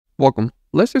Welcome.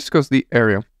 Let's discuss the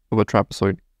area of a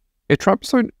trapezoid. A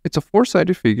trapezoid, it's a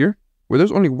four-sided figure where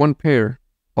there's only one pair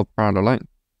of parallel lines.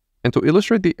 And to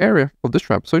illustrate the area of this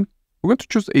trapezoid, we're going to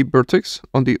choose a vertex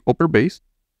on the upper base,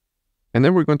 and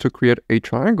then we're going to create a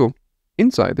triangle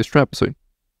inside this trapezoid.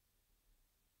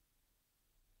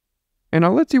 And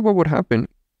now let's see what would happen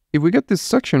if we get this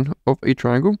section of a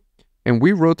triangle and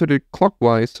we rotate it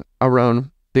clockwise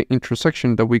around the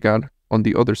intersection that we got on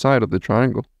the other side of the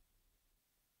triangle.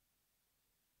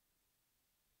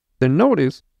 Then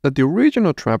notice that the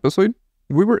original trapezoid,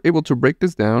 we were able to break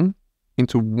this down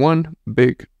into one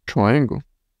big triangle.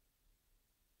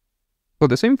 So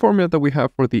the same formula that we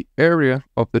have for the area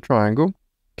of the triangle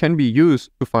can be used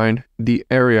to find the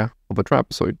area of a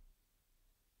trapezoid,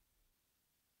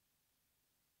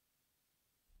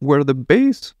 where the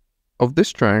base of this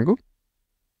triangle,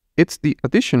 it's the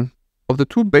addition of the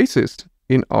two bases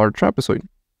in our trapezoid.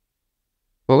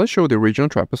 So let's show the original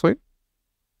trapezoid.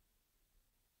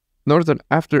 Notice that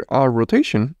after our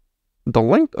rotation, the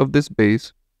length of this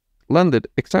base landed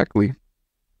exactly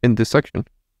in this section.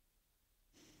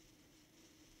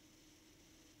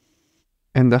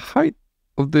 And the height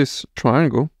of this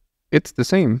triangle, it's the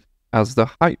same as the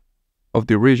height of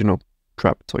the original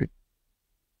trapezoid.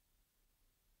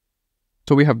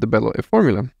 So we have developed a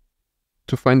formula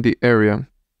to find the area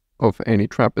of any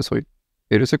trapezoid.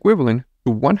 It is equivalent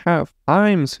to 1/2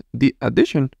 times the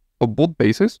addition of both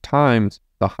bases times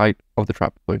the height of the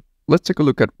trapezoid. Let's take a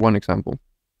look at one example.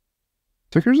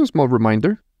 So here's a small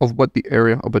reminder of what the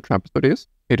area of a trapezoid is.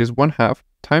 It is 1/2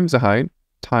 times the height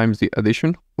times the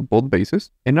addition of both bases.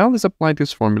 And now let's apply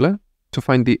this formula to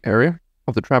find the area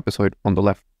of the trapezoid on the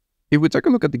left. If we take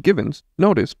a look at the givens,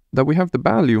 notice that we have the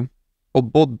value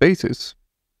of both bases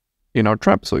in our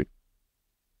trapezoid.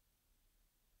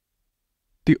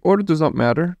 The order does not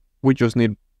matter, we just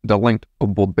need the length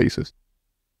of both bases.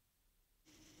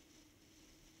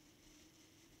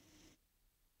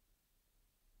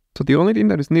 So the only thing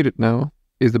that is needed now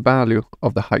is the value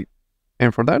of the height.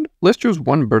 And for that, let's choose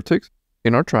one vertex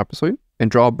in our trapezoid and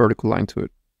draw a vertical line to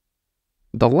it.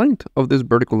 The length of this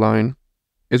vertical line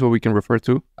is what we can refer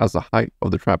to as the height of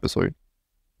the trapezoid.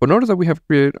 But notice that we have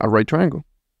created a right triangle.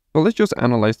 So let's just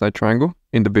analyze that triangle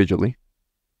individually.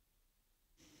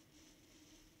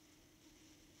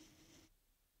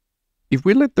 If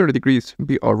we let 30 degrees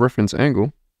be our reference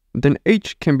angle, then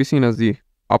h can be seen as the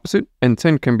opposite and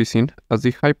 10 can be seen as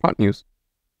the hypotenuse.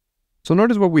 So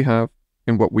notice what we have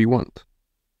and what we want.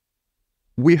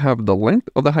 We have the length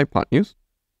of the hypotenuse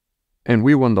and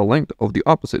we want the length of the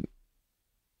opposite.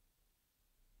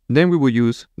 Then we will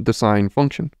use the sine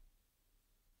function,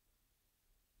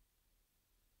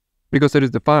 because it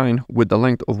is defined with the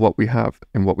length of what we have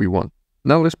and what we want.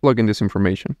 Now let's plug in this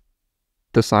information.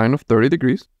 The sine of 30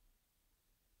 degrees,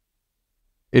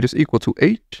 it is equal to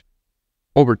h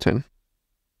over 10.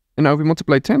 And now if we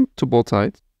multiply 10 to both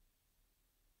sides,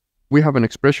 we have an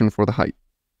expression for the height.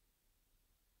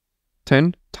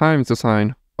 10 times the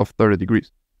sine of 30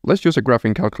 degrees. Let's use a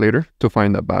graphing calculator to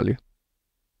find that value.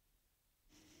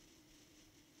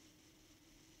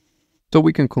 So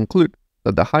we can conclude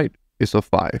that the height is of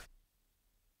 5.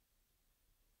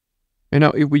 And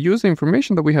now if we use the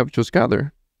information that we have just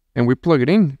gathered and we plug it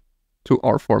in to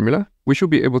our formula, we should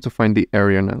be able to find the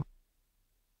area now.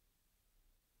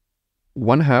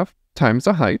 1/2 times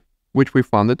the height, which we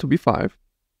found it to be 5,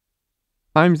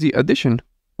 times the addition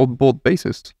of both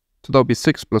bases. So that will be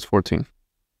 6 plus 14.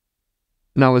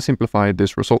 Now let's simplify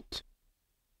this result.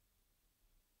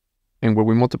 And when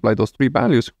we multiply those three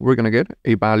values, we're going to get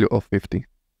a value of 50.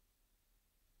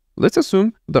 Let's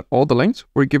assume that all the lengths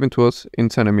were given to us in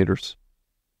centimeters.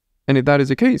 And if that is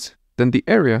the case, then the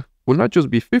area will not just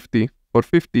be 50, but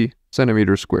 50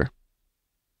 centimeters square.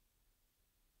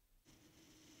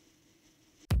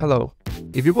 Hello.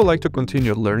 If you would like to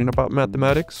continue learning about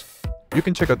mathematics, you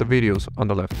can check out the videos on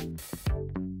the left.